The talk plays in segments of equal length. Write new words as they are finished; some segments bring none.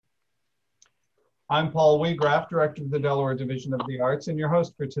I'm Paul Weagraff, Director of the Delaware Division of the Arts, and your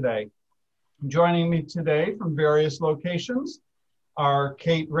host for today. Joining me today from various locations are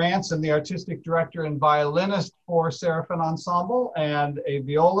Kate Ransom, the Artistic Director and violinist for Serafin Ensemble, and a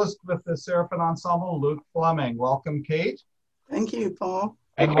violist with the Serafin Ensemble, Luke Fleming. Welcome, Kate. Thank you, Paul.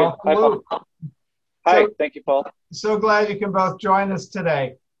 And welcome, Luke. Hi, thank you, Paul. So glad you can both join us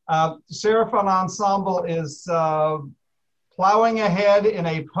today. Serafin Ensemble is plowing ahead in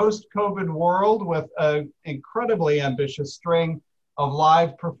a post-COVID world with an incredibly ambitious string of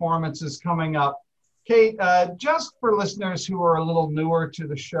live performances coming up. Kate, just for listeners who are a little newer to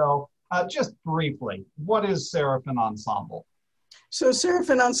the show, just briefly, what is Serafin Ensemble? So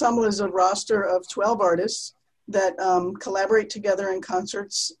Serafin Ensemble is a roster of 12 artists that collaborate together in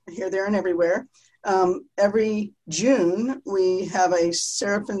concerts here, there, and everywhere. Every June, we have a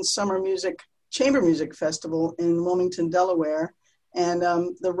Serafin Summer Chamber Music Festival in Wilmington, Delaware. And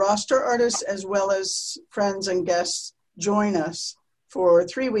the roster artists, as well as friends and guests, join us for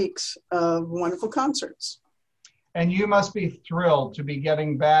 3 weeks of wonderful concerts. And you must be thrilled to be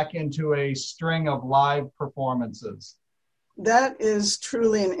getting back into a string of live performances. That is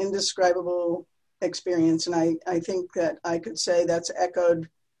truly an indescribable experience. And I think that I could say that's echoed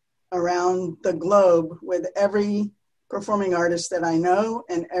around the globe with every performing artist that I know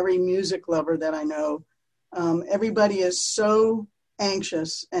and every music lover that I know. Everybody is so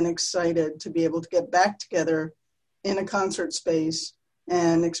anxious and excited to be able to get back together in a concert space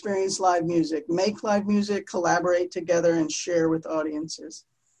and experience live music, make live music, collaborate together, and share with audiences.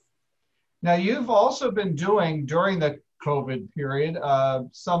 Now, you've also been doing, during the COVID period,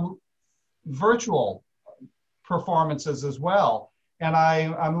 some virtual performances as well. And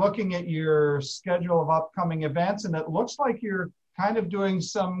I'm looking at your schedule of upcoming events, and it looks like you're kind of doing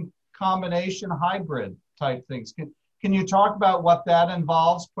some combination hybrid type things. Can you talk about what that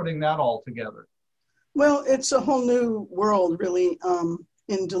involves, putting that all together? Well, it's a whole new world, really,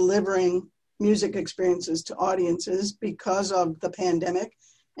 in delivering music experiences to audiences because of the pandemic.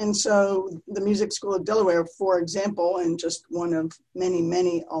 And so the Music School of Delaware, for example, and just one of many,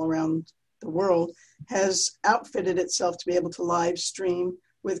 many all around the world, has outfitted itself to be able to live stream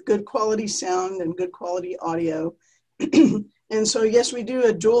with good quality sound and good quality audio. And so, yes, we do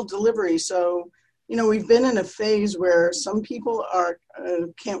a dual delivery. So, you know, we've been in a phase where some people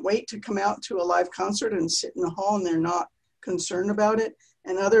can't wait to come out to a live concert and sit in the hall, and they're not concerned about it.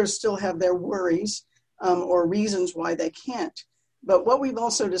 And others still have their worries or reasons why they can't. But what we've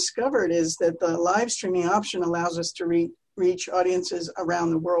also discovered is that the live streaming option allows us to reach audiences around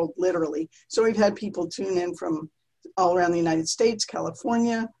the world, literally. So we've had people tune in from all around the United States,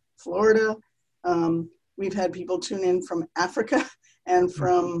 California, Florida. We've had people tune in from Africa and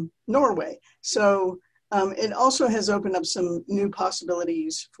from Norway. So it also has opened up some new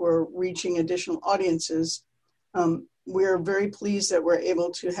possibilities for reaching additional audiences. We're very pleased that we're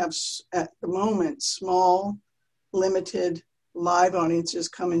able to have, at the moment, small, limited live audiences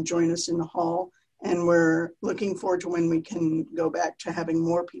come and join us in the hall. And we're looking forward to when we can go back to having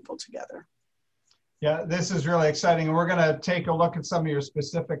more people together. Yeah, this is really exciting. We're going to take a look at some of your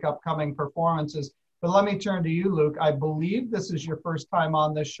specific upcoming performances. But let me turn to you, Luke. I believe this is your first time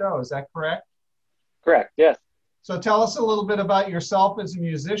on this show. Is that correct? Correct, yes. So tell us a little bit about yourself as a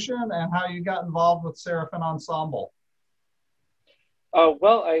musician and how you got involved with Serafin Ensemble.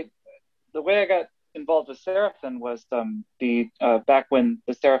 The way I got involved with Serafin was back when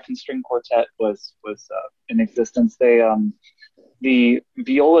the Serafin String Quartet was in existence. The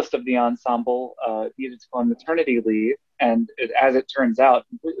violist of the ensemble needed to go on maternity leave, and as it turns out,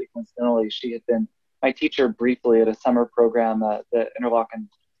 completely coincidentally, she had been my teacher briefly at a summer program at the Interlochen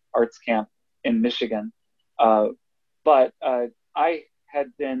Arts Camp in Michigan. But I had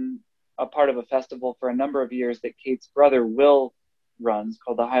been a part of a festival for a number of years that Kate's brother Will runs,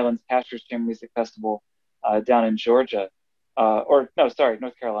 called the Highlands Pastures Chamber Music Festival down in Georgia.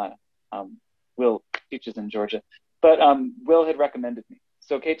 North Carolina. Will teaches in Georgia. But Will had recommended me.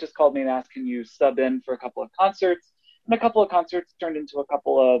 So Kate just called me and asked, can you sub in for a couple of concerts? And a couple of concerts turned into a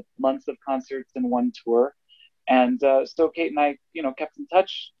couple of months of concerts and one tour. And so Kate and I, kept in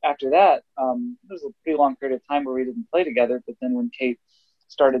touch after that. It was a pretty long period of time where we didn't play together. But then when Kate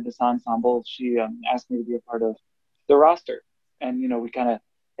started this ensemble, she asked me to be a part of the roster. And, we kind of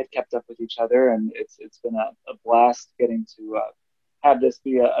had kept up with each other. And it's been a blast getting to have this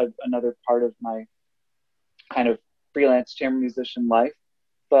be another part of my kind of freelance chamber musician life.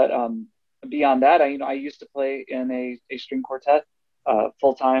 But beyond that, I used to play in a string quartet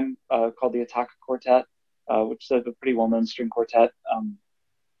full-time called the Ataka Quartet, which is a pretty well-known string quartet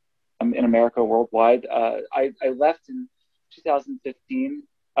in America, worldwide. I left in 2015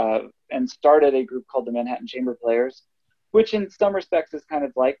 and and started a group called the Manhattan Chamber Players, which in some respects is kind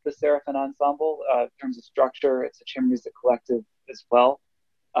of like the Serafin Ensemble in terms of structure. It's a chamber music collective as well.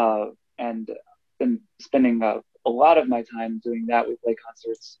 And been spending a lot of my time doing that. We play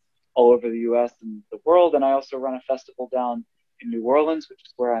concerts all over the US and the world. And I also run a festival down in New Orleans, which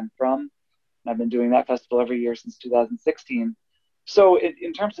is where I'm from. And I've been doing that festival every year since 2016. So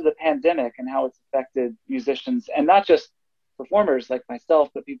in terms of the pandemic and how it's affected musicians, and not just performers like myself,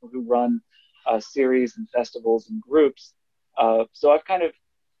 but people who run series and festivals and groups. So I've kind of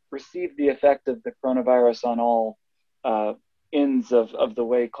received the effect of the coronavirus on all ends of the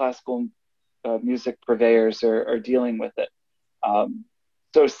way classical music purveyors are dealing with it.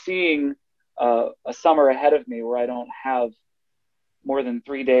 So seeing a summer ahead of me where I don't have more than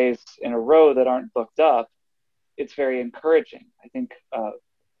 3 days in a row that aren't booked up, it's very encouraging. I think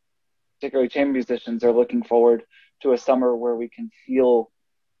particularly chamber musicians are looking forward to a summer where we can feel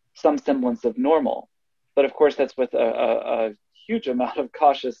some semblance of normal. But of course, that's with a huge amount of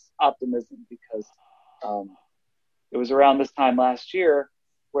cautious optimism, because it was around this time last year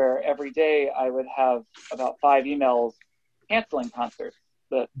where every day I would have about 5 emails canceling concerts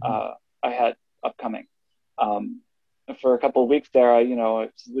that I had upcoming. For a couple of weeks there, I was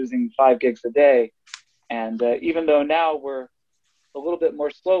losing 5 gigs a day. And even though now we're a little bit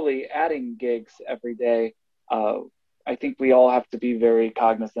more slowly adding gigs every day, I think we all have to be very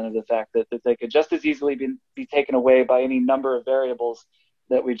cognizant of the fact that they could just as easily be taken away by any number of variables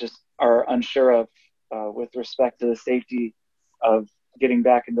that we just are unsure of with respect to the safety of getting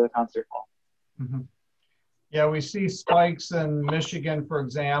back into the concert hall. Mm-hmm. Yeah, we see spikes in Michigan, for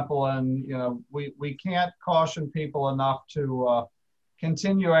example, and we can't caution people enough to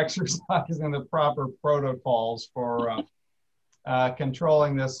continue exercising the proper protocols for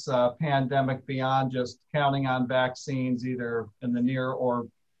controlling this pandemic beyond just counting on vaccines, either in the near or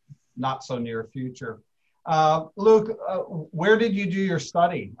not so near future. Luke, where did you do your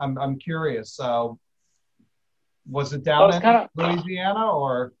study? I'm curious. Was it down in Louisiana,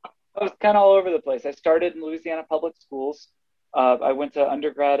 or? I was kind of all over the place. I started in Louisiana public schools. I went to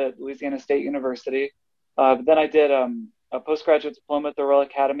undergrad at Louisiana State University. Then I did a postgraduate diploma at the Royal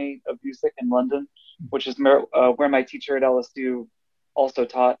Academy of Music in London, which is where my teacher at LSU also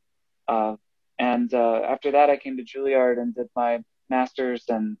taught. And after that, I came to Juilliard and did my master's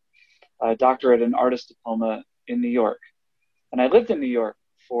and doctorate in artist diploma in New York. And I lived in New York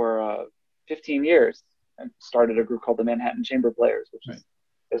for 15 years and started a group called the Manhattan Chamber Players, which is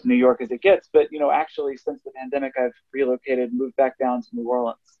as New York as it gets. But, actually, since the pandemic, I've relocated and moved back down to New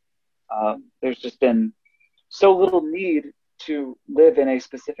Orleans. There's just been so little need to live in a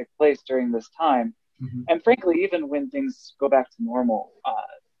specific place during this time. Mm-hmm. And frankly, even when things go back to normal,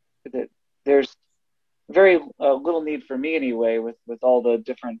 there's very little need for me anyway, with all the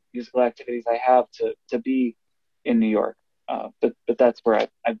different musical activities I have to be in New York. But that's where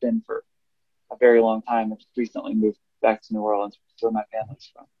I've been for a very long time. I've just recently moved back to New Orleans, where my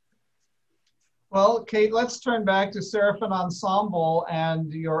family's from. Well, Kate, let's turn back to Serafin Ensemble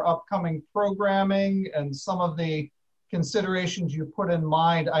and your upcoming programming and some of the considerations you put in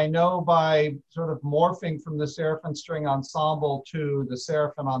mind. I know by sort of morphing from the Serafin String Ensemble to the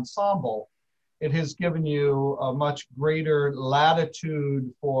Serafin Ensemble, it has given you a much greater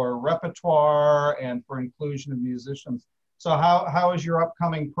latitude for repertoire and for inclusion of musicians. So how is your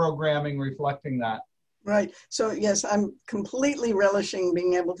upcoming programming reflecting that? Right. So yes, I'm completely relishing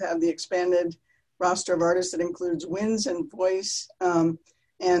being able to have the expanded roster of artists that includes winds and voice.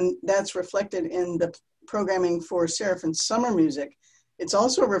 And that's reflected in the programming for Serafin Summer Music. It's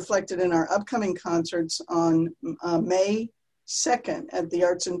also reflected in our upcoming concerts on May 2nd at the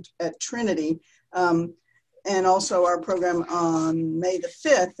Arts at Trinity. And also our program on May the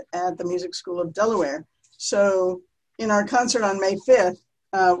 5th at the Music School of Delaware. So in our concert on May 5th,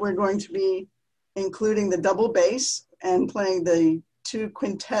 we're going to be including the double bass and playing the 2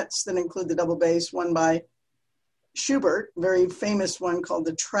 quintets that include the double bass, one by Schubert, very famous one called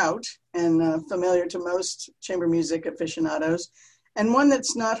the Trout, and familiar to most chamber music aficionados, and one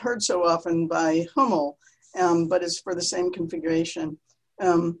that's not heard so often by Hummel, but is for the same configuration.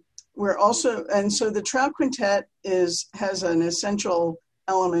 We're also, and so the Trout Quintet has an essential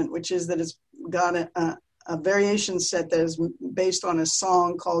element, which is that it's got a variation set that is based on a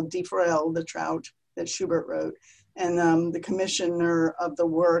song called Die Forelle, the Trout, that Schubert wrote. And the commissioner of the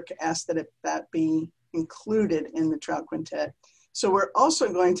work asked that be included in the Trout Quintet. So we're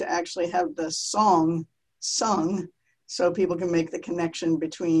also going to actually have the song sung so people can make the connection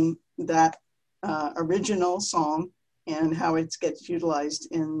between that original song and how it gets utilized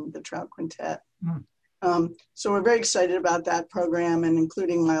in the Trout Quintet. So we're very excited about that program, and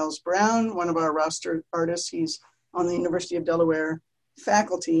including Miles Brown, one of our roster artists. He's on the University of Delaware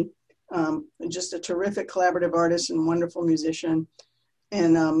faculty, just a terrific collaborative artist and wonderful musician.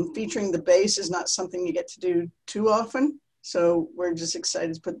 And featuring the bass is not something you get to do too often. So we're just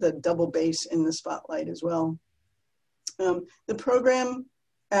excited to put the double bass in the spotlight as well. The program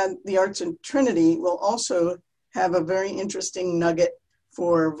at the Arts in Trinity will also have a very interesting nugget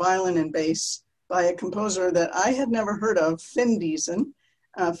for violin and bass by a composer that I had never heard of, Finn Deason.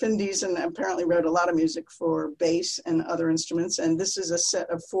 Finn Deason apparently wrote a lot of music for bass and other instruments, and this is a set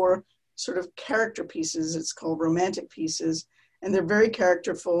of 4 sort of character pieces. It's called Romantic Pieces, and they're very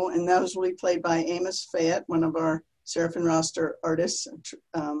characterful, and those will be played by Amos Fayette, one of our Serafin roster artists,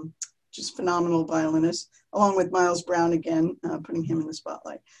 just phenomenal violinist, along with Miles Brown again, putting him in the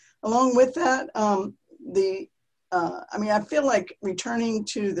spotlight. Along with that, I feel like returning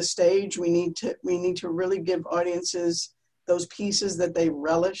to the stage, we need to really give audiences those pieces that they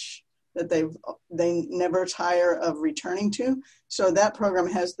relish, that they never tire of returning to. So that program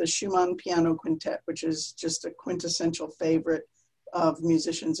has the Schumann Piano Quintet, which is just a quintessential favorite of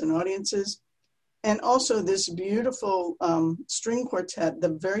musicians and audiences. And also this beautiful string quartet,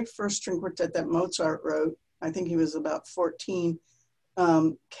 the very first string quartet that Mozart wrote. I think he was about 14,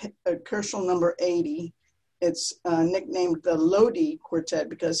 Kerschel number 80. It's nicknamed the Lodi Quartet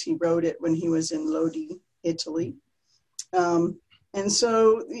because he wrote it when he was in Lodi, Italy. And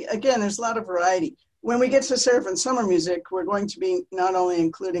so, again, there's a lot of variety. When we get to Serafin Summer Music, we're going to be not only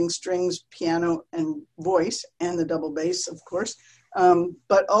including strings, piano, and voice, and the double bass, of course,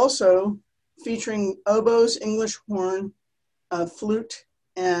 but also featuring oboes, English horn, flute,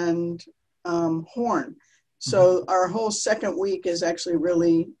 and horn. So our whole second week is actually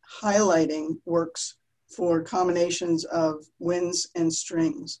really highlighting works for combinations of winds and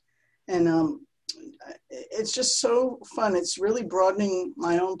strings. And it's just so fun. It's really broadening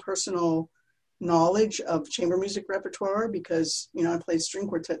my own personal knowledge of chamber music repertoire because, I played string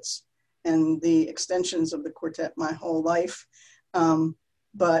quartets and the extensions of the quartet my whole life. And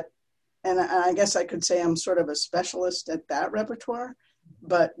I guess I could say I'm sort of a specialist at that repertoire,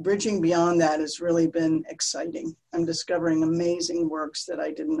 but bridging beyond that has really been exciting. I'm discovering amazing works that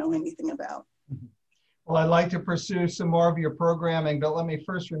I didn't know anything about. Well, I'd like to pursue some more of your programming, but let me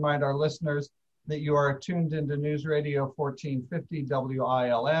first remind our listeners that you are tuned into News Radio 1450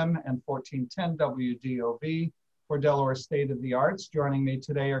 WILM and 1410 WDOV for Delaware State of the Arts. Joining me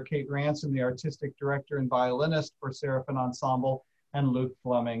today are Kate Ransom, the Artistic Director and Violinist for Serafin Ensemble, and Luke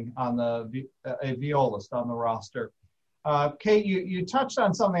Fleming, on a violist on the roster. Kate, you touched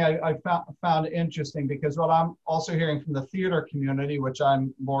on something I found interesting because what I'm also hearing from the theater community, which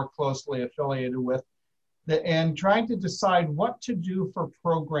I'm more closely affiliated with, and trying to decide what to do for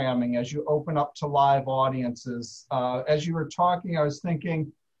programming as you open up to live audiences. As you were talking, I was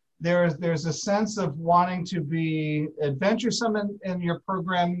thinking there's a sense of wanting to be adventuresome in your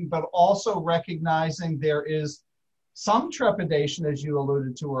programming, but also recognizing there is some trepidation, as you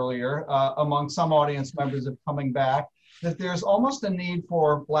alluded to earlier, among some audience members of coming back, that there's almost a need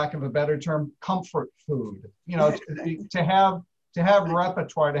for, lack of a better term, comfort food, to have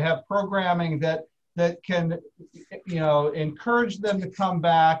repertoire, to have programming that can, encourage them to come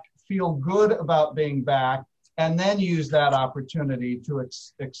back, feel good about being back, and then use that opportunity to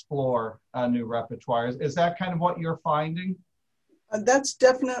explore new repertoires. Is that kind of what you're finding? That's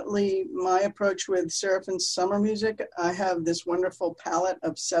definitely my approach with Serafin Summer Music. I have this wonderful palette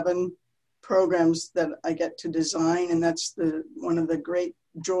of 7 programs that I get to design, and that's one of the great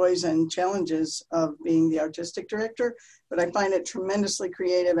joys and challenges of being the artistic director, but I find it tremendously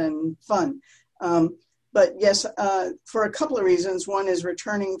creative and fun. But yes, for a couple of reasons. One is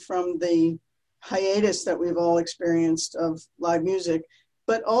returning from the hiatus that we've all experienced of live music,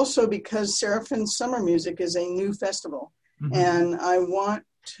 but also because Serafin Summer Music is a new festival. Mm-hmm. And I want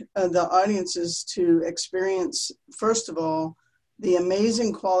the audiences to experience, first of all, the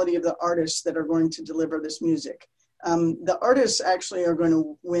amazing quality of the artists that are going to deliver this music. The artists actually are going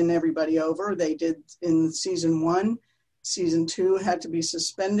to win everybody over. They did in season 1. Season 2 had to be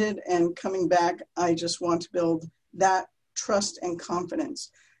suspended, and coming back, I just want to build that trust and confidence.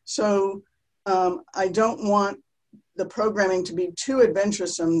 So I don't want the programming to be too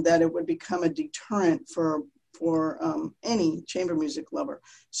adventuresome that it would become a deterrent for any chamber music lover.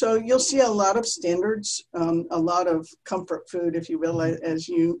 So you'll see a lot of standards, a lot of comfort food, if you will, as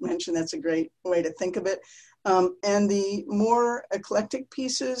you mentioned. That's a great way to think of it. And the more eclectic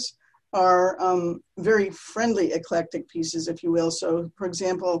pieces are very friendly eclectic pieces, if you will. So, for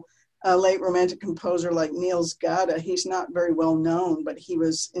example, a late romantic composer like Niels Gade, he's not very well known, but he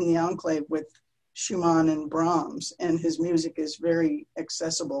was in the enclave with Schumann and Brahms, and his music is very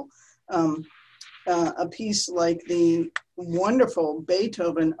accessible. A piece like the wonderful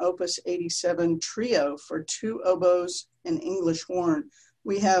Beethoven Opus 87 Trio for 2 oboes and English horn.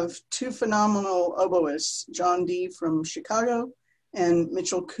 We have 2 phenomenal oboists, John Dee from Chicago and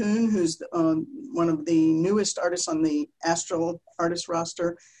Mitchell Kuhn, who's one of the newest artists on the Astral Artist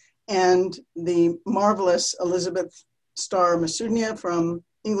roster, and the marvelous Elizabeth Starr Masudia from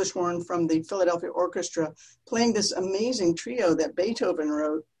English horn from the Philadelphia Orchestra, playing this amazing trio that Beethoven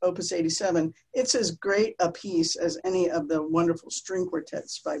wrote, Opus 87. It's as great a piece as any of the wonderful string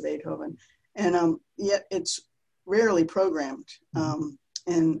quartets by Beethoven. And yet it's rarely programmed.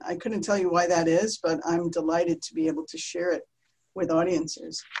 And I couldn't tell you why that is, but I'm delighted to be able to share it with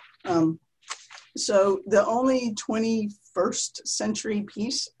audiences. So the only 21st century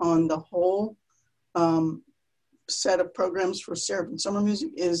piece on the whole set of programs for Serafin Summer Music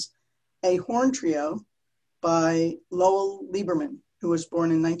is a horn trio by Lowell Lieberman, who was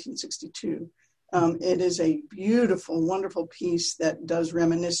born in 1962. It is a beautiful, wonderful piece that does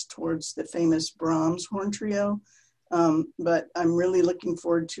reminisce towards the famous Brahms horn trio. But I'm really looking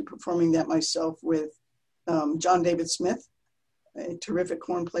forward to performing that myself with John David Smith, a terrific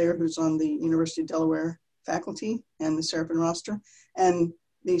horn player who's on the University of Delaware faculty and the Serafin roster, and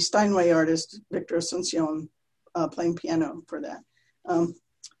the Steinway artist, Victor Asuncion, playing piano for that.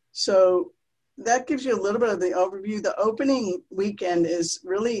 So that gives you a little bit of the overview. The opening weekend is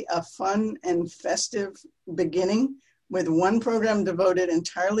really a fun and festive beginning with one program devoted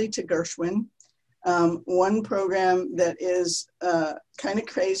entirely to Gershwin, one program that is kind of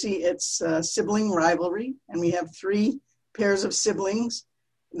crazy. It's sibling rivalry, and we have 3 pairs of siblings,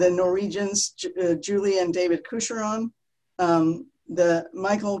 the Norwegians, Julie and David Coucheron, the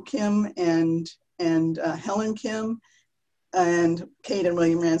Michael Kim and Helen Kim, and Kate and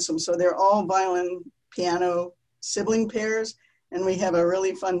William Ransom. So they're all violin, piano, sibling pairs. And we have a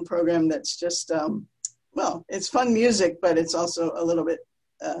really fun program that's just, well, it's fun music, but it's also a little bit,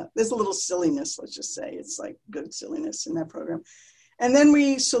 there's a little silliness, let's just say. It's like good silliness in that program. And then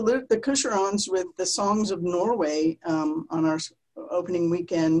we salute the Coucherons with the Songs of Norway on our opening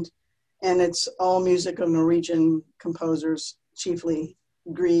weekend. And it's all music of Norwegian composers, chiefly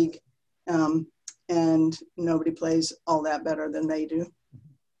Grieg. And nobody plays all that better than they do.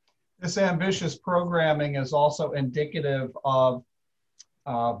 This ambitious programming is also indicative of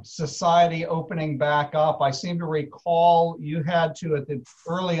society opening back up. I seem to recall you had to,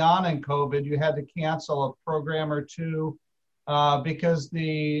 early on in COVID, you had to cancel a program or 2 because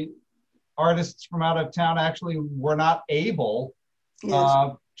the artists from out of town actually were not able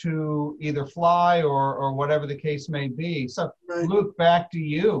to either fly or whatever the case may be. So right. Luke, back to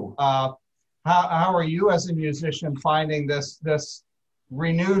you. How are you as a musician finding this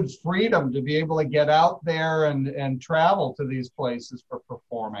renewed freedom to be able to get out there and travel to these places for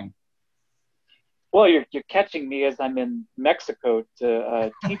performing? Well, you're catching me as I'm in Mexico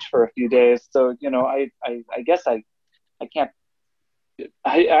to teach for a few days. So, you know, I guess I can't,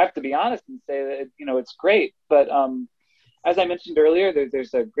 I have to be honest and say that, you know, it's great. But as I mentioned earlier,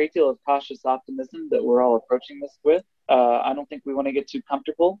 there's a great deal of cautious optimism that we're all approaching this with. I don't think we want to get too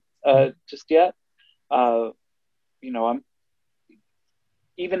comfortable just yet. You know, I'm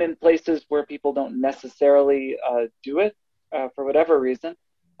even in places where people don't necessarily do it for whatever reason.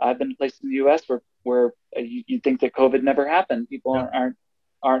 I've been placed in the U.S. where you think that COVID never happened. People aren't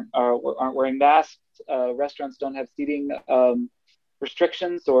wearing masks. Restaurants don't have seating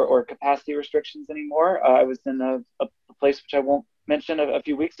restrictions or capacity restrictions anymore. I was in a place which I won't mention a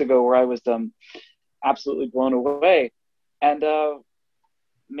few weeks ago where I was absolutely blown away. And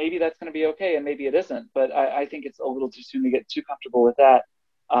maybe that's going to be okay, and maybe it isn't. But I think it's a little too soon to get too comfortable with that.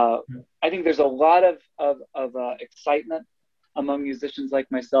 I think there's a lot of excitement among musicians like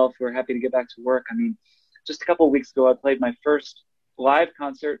myself who are happy to get back to work. I mean, just a couple of weeks ago, I played my first live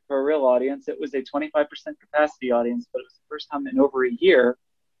concert for a real audience. It was a 25% capacity audience, but it was the first time in over a year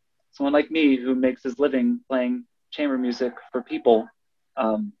someone like me who makes his living playing chamber music for people.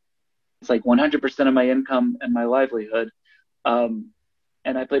 It's like 100% of my income and my livelihood.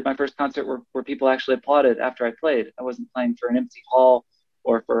 And I played my first concert where people actually applauded after I played. I wasn't playing for an empty hall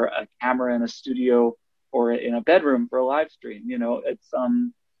or for a camera in a studio or in a bedroom for a live stream. You know, it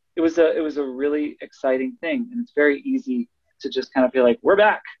was a really exciting thing, and it's very easy to just kind of feel like we're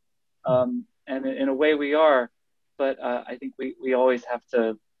back, and in a way we are. But I think we always have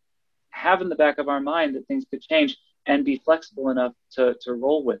to have in the back of our mind that things could change and be flexible enough to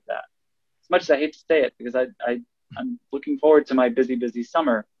roll with that. As much as I hate to say it, because I'm looking forward to my busy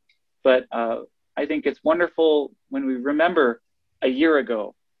summer, but I think it's wonderful when we remember a year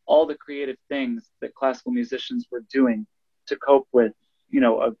ago all the creative things that classical musicians were doing to cope with,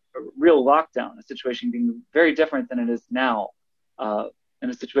 a real lockdown, a situation being very different than it is now, in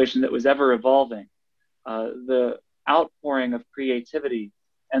a situation that was ever evolving. The outpouring of creativity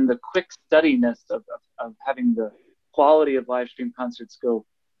and the quick steadiness of having the quality of live stream concerts go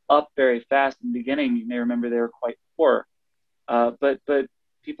up very fast. In the beginning, you may remember they were quite poor, but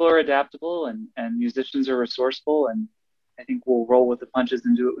people are adaptable and musicians are resourceful, and I think we'll roll with the punches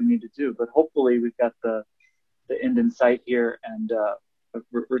and do what we need to do. But hopefully we've got the end in sight here and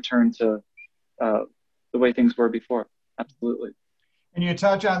return to the way things were before. Absolutely. And you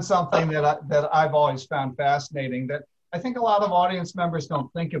touch on something that I've always found fascinating, that I think a lot of audience members don't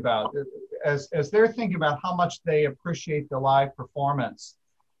think about as they're thinking about how much they appreciate the live performance.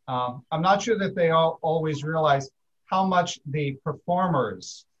 I'm not sure that they always realize how much the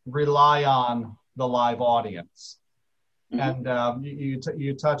performers rely on the live audience. Mm-hmm. And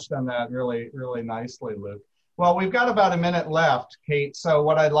you touched on that really, really nicely, Luke. Well, we've got about a minute left, Kate. So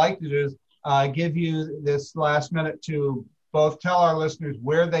what I'd like to do is give you this last minute to both tell our listeners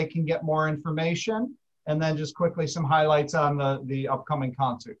where they can get more information, and then just quickly some highlights on the upcoming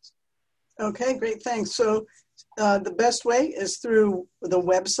concerts. Okay, great, thanks. So the best way is through the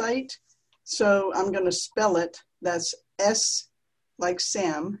website. So I'm going to spell it. That's S like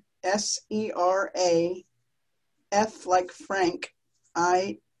Sam, SERAF like Frank,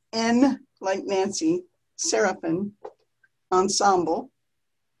 IN like Nancy, Serafin Ensemble.org.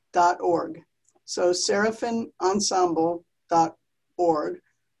 So Serafin Ensemble.org,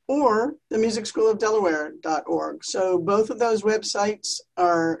 or the Music School of Delaware.org. So both of those websites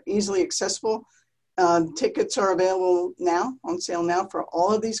are easily accessible. Tickets are available now, on sale now, for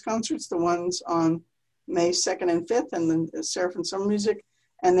all of these concerts, the ones on May 2nd and 5th, and the Serafin Summer Music,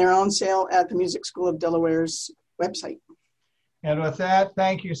 and they're on sale at the Music School of Delaware's website. And with that,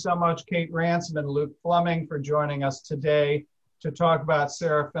 thank you so much, Kate Ransom and Luke Fleming, for joining us today to talk about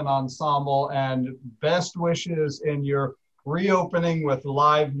Serafin Ensemble, and best wishes in your reopening with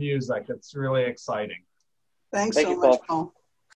live music. It's really exciting. Thanks so much, Paul.